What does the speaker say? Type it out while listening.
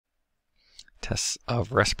Tests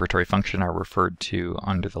of respiratory function are referred to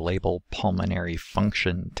under the label pulmonary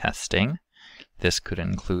function testing. This could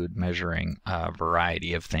include measuring a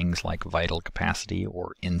variety of things like vital capacity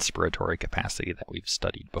or inspiratory capacity that we've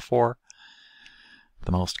studied before.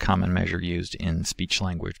 The most common measure used in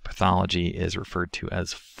speech-language pathology is referred to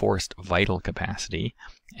as forced vital capacity,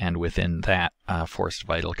 and within that forced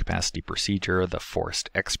vital capacity procedure, the forced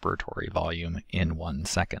expiratory volume in 1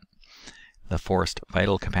 second. The forced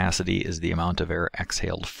vital capacity is the amount of air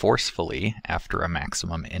exhaled forcefully after a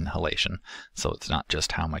maximum inhalation. So it's not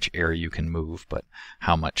just how much air you can move, but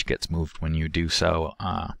how much gets moved when you do so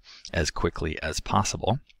as quickly as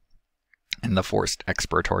possible. And the forced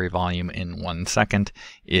expiratory volume in 1 second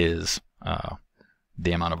is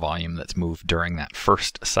the amount of volume that's moved during that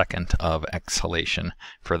first second of exhalation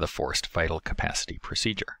for the forced vital capacity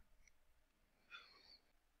procedure.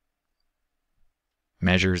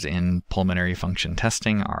 Measures in pulmonary function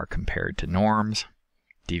testing are compared to norms.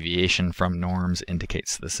 Deviation from norms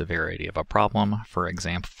indicates the severity of a problem. For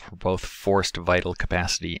example, for both forced vital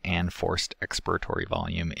capacity and forced expiratory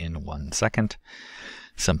volume in 1 second,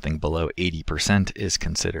 something below 80% is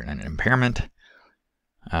considered an impairment.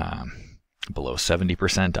 Below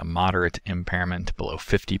 70%, a moderate impairment. Below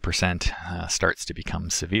 50% starts to become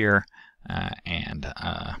severe, and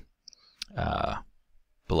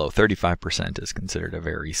below 35% is considered a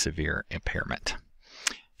very severe impairment.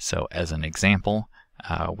 So as an example,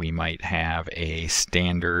 we might have a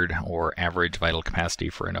standard or average vital capacity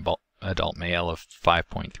for an adult male of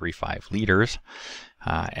 5.35 liters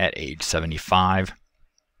at age 75.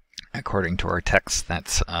 According to our text,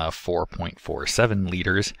 that's 4.47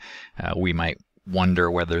 liters. We might wonder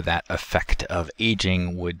whether that effect of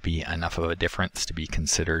aging would be enough of a difference to be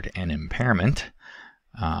considered an impairment.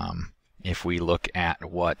 If we look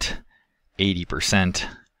at what 80%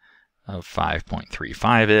 of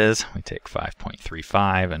 5.35 is, we take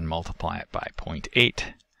 5.35 and multiply it by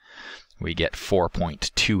 0.8, we get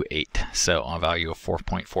 4.28. So a value of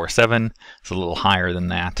 4.47 is a little higher than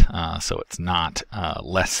that, so it's not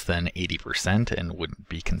less than 80% and wouldn't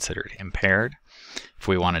be considered impaired. If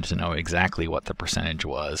we wanted to know exactly what the percentage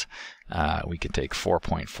was, we could take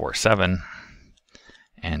 4.47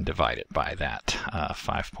 and divide it by that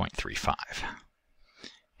 5.35.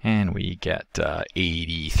 And we get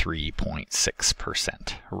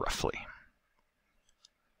 83.6% roughly.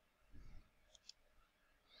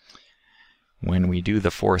 When we do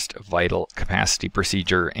the forced vital capacity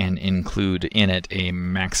procedure and include in it a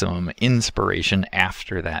maximum inspiration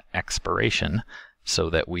after that expiration,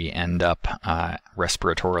 so that we end up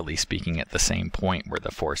respiratorily speaking at the same point where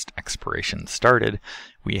the forced expiration started,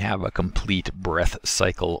 we have a complete breath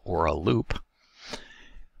cycle or a loop.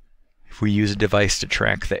 If we use a device to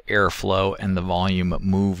track the airflow and the volume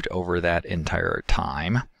moved over that entire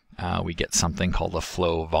time, we get something called a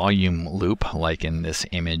flow volume loop, like in this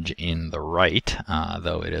image in the right,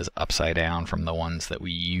 though it is upside down from the ones that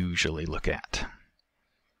we usually look at.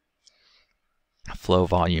 Flow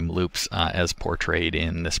volume loops, as portrayed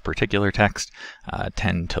in this particular text,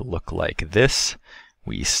 tend to look like this.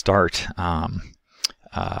 We start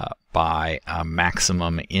by a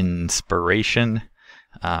maximum inspiration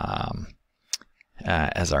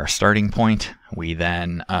as our starting point. We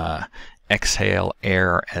then exhale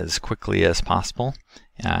air as quickly as possible.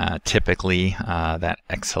 Typically, that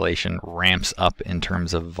exhalation ramps up in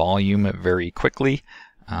terms of volume very quickly.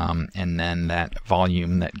 And then that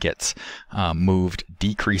volume that gets moved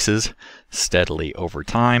decreases steadily over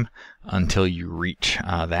time until you reach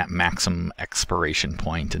that maximum expiration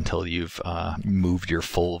point, until you've moved your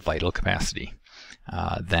full vital capacity.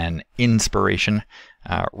 Then inspiration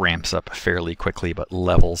ramps up fairly quickly but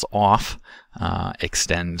levels off,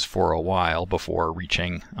 extends for a while before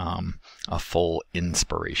reaching a full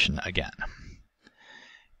inspiration again.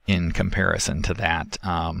 In comparison to that,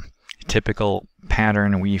 typical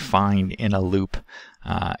pattern we find in a loop,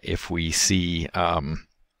 if we see a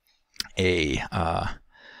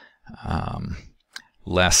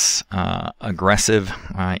less aggressive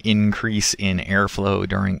increase in airflow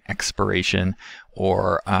during expiration,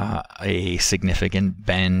 or a significant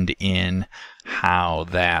bend in how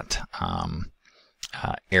that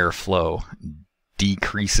airflow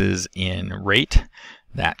decreases in rate,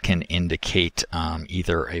 that can indicate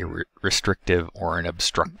either a restrictive or an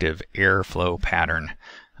obstructive airflow pattern,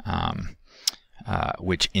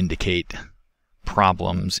 which indicate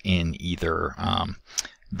problems in either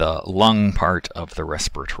the lung part of the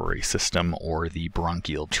respiratory system or the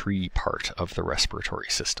bronchial tree part of the respiratory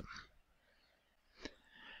system.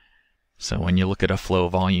 So when you look at a flow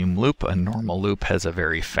volume loop, a normal loop has a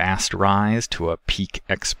very fast rise to a peak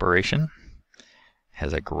expiration,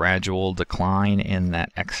 has a gradual decline in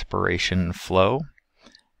that expiration flow.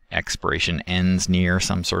 Expiration ends near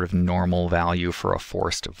some sort of normal value for a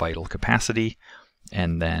forced vital capacity,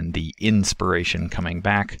 and then the inspiration coming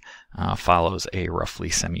back follows a roughly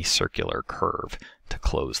semicircular curve to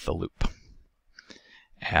close the loop.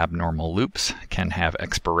 Abnormal loops can have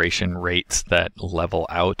expiration rates that level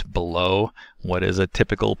out below what is a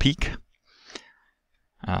typical peak.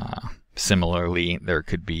 Similarly, there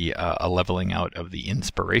could be a leveling out of the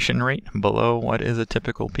inspiration rate below what is a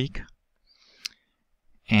typical peak.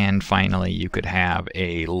 And finally, you could have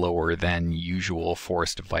a lower than usual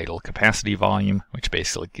forced vital capacity volume, which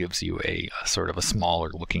basically gives you a sort of a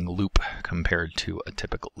smaller looking loop compared to a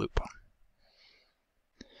typical loop.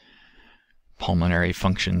 Pulmonary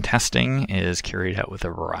function testing is carried out with a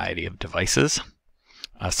variety of devices.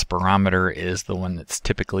 A spirometer is the one that's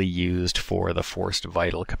typically used for the forced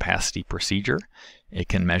vital capacity procedure. It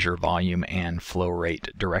can measure volume and flow rate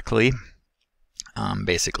directly,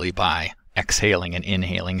 basically by exhaling and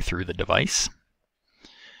inhaling through the device.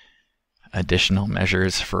 Additional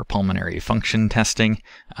measures for pulmonary function testing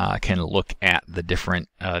can look at the different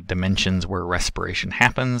dimensions where respiration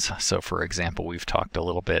happens. So for example, we've talked a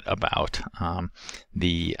little bit about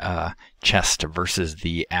the chest versus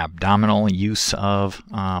the abdominal use of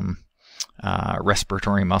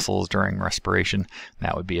respiratory muscles during respiration.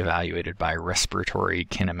 That would be evaluated by respiratory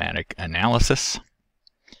kinematic analysis.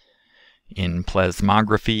 In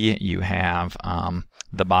plasmography, you have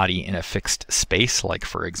the body in a fixed space. Like,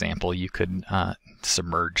 for example, you could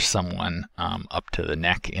submerge someone up to the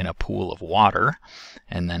neck in a pool of water,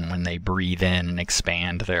 and then when they breathe in and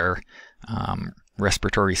expand their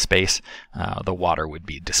respiratory space, the water would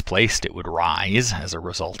be displaced. It would rise as a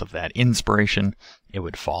result of that inspiration. It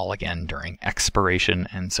would fall again during expiration,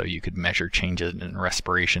 and so you could measure changes in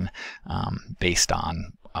respiration based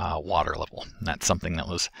on water level. That's something that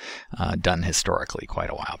was done historically quite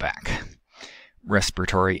a while back.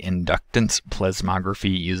 Respiratory inductance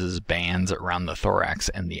plasmography uses bands around the thorax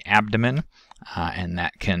and the abdomen, and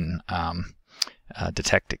that can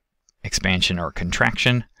detect expansion or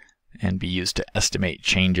contraction and be used to estimate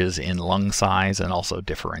changes in lung size and also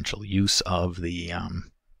differential use of the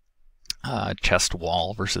chest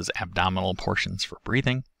wall versus abdominal portions for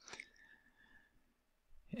breathing.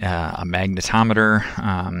 A magnetometer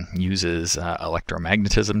uses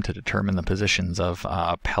electromagnetism to determine the positions of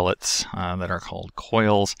pellets that are called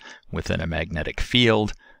coils within a magnetic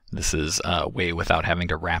field. This is a way, without having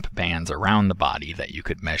to wrap bands around the body, that you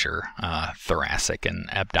could measure thoracic and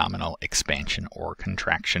abdominal expansion or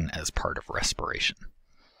contraction as part of respiration.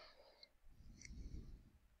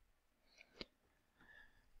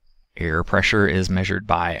 Air pressure is measured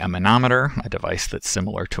by a manometer, a device that's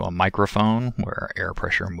similar to a microphone, where air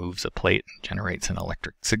pressure moves a plate and generates an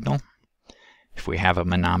electric signal. If we have a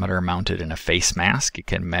manometer mounted in a face mask, it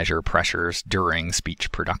can measure pressures during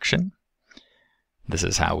speech production. This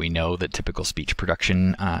is how we know that typical speech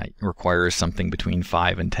production requires something between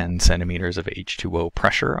 5 and 10 centimeters of H2O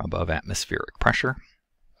pressure above atmospheric pressure.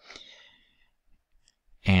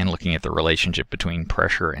 And looking at the relationship between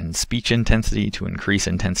pressure and speech intensity, to increase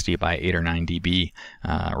intensity by 8 or 9 dB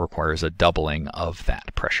requires a doubling of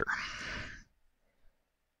that pressure.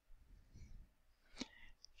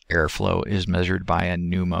 Airflow is measured by a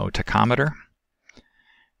pneumotachometer.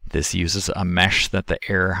 This uses a mesh that the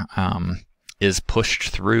air is pushed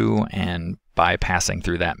through, and by passing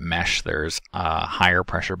through that mesh, there's a higher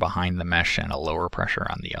pressure behind the mesh and a lower pressure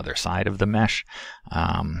on the other side of the mesh.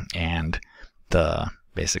 And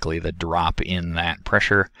basically the drop in that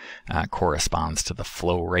pressure corresponds to the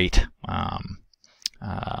flow rate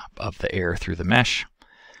of the air through the mesh.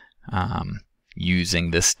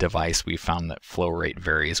 Using this device, we found that flow rate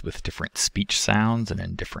varies with different speech sounds and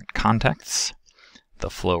in different contexts. The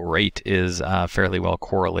flow rate is fairly well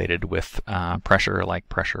correlated with pressure, like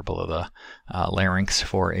pressure below the larynx,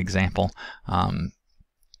 for example.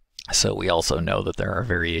 So we also know that there are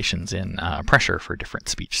variations in pressure for different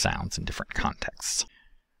speech sounds in different contexts.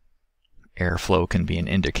 Airflow can be an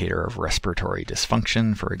indicator of respiratory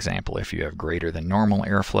dysfunction. For example, if you have greater than normal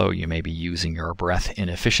airflow, you may be using your breath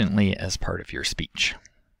inefficiently as part of your speech.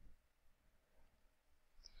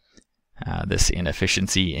 This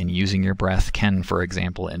inefficiency in using your breath can, for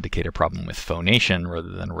example, indicate a problem with phonation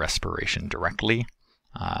rather than respiration directly.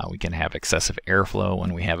 We can have excessive airflow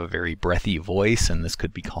when we have a very breathy voice, and this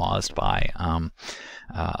could be caused by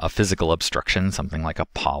a physical obstruction, something like a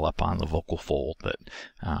polyp on the vocal fold that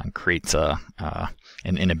creates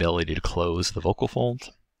an inability to close the vocal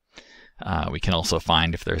folds. We can also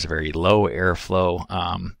find if there's very low airflow,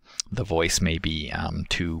 the voice may be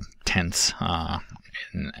too tense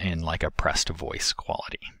in like a pressed voice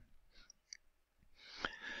quality.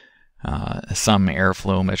 Some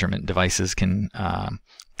airflow measurement devices can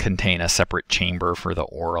contain a separate chamber for the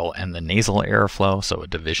oral and the nasal airflow, so a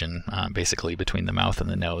division basically between the mouth and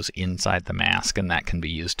the nose inside the mask, and that can be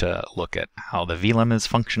used to look at how the velum is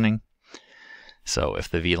functioning. So if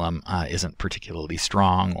the velum isn't particularly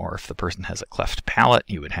strong, or if the person has a cleft palate,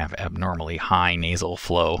 you would have abnormally high nasal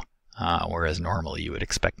flow, whereas normally you would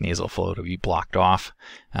expect nasal flow to be blocked off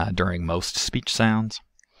during most speech sounds.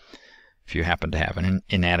 If you happen to have an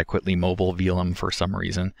inadequately mobile velum for some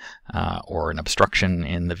reason, or an obstruction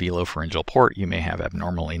in the velopharyngeal port, you may have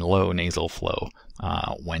abnormally low nasal flow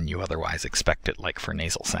when you otherwise expect it, like for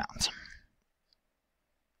nasal sounds.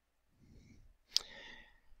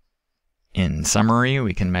 In summary,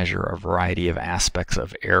 we can measure a variety of aspects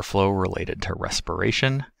of airflow related to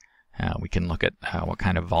respiration. We can look at what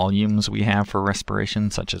kind of volumes we have for respiration,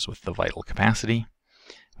 such as with the vital capacity.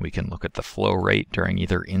 We can look at the flow rate during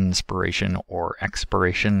either inspiration or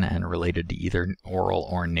expiration and related to either oral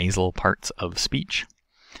or nasal parts of speech.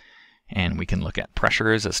 And we can look at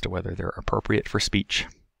pressures as to whether they're appropriate for speech.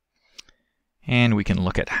 And we can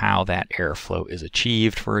look at how that airflow is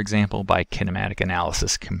achieved, for example, by kinematic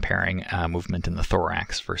analysis comparing movement in the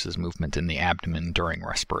thorax versus movement in the abdomen during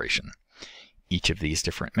respiration. Each of these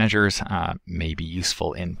different measures may be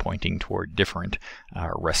useful in pointing toward different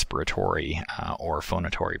respiratory or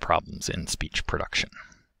phonatory problems in speech production.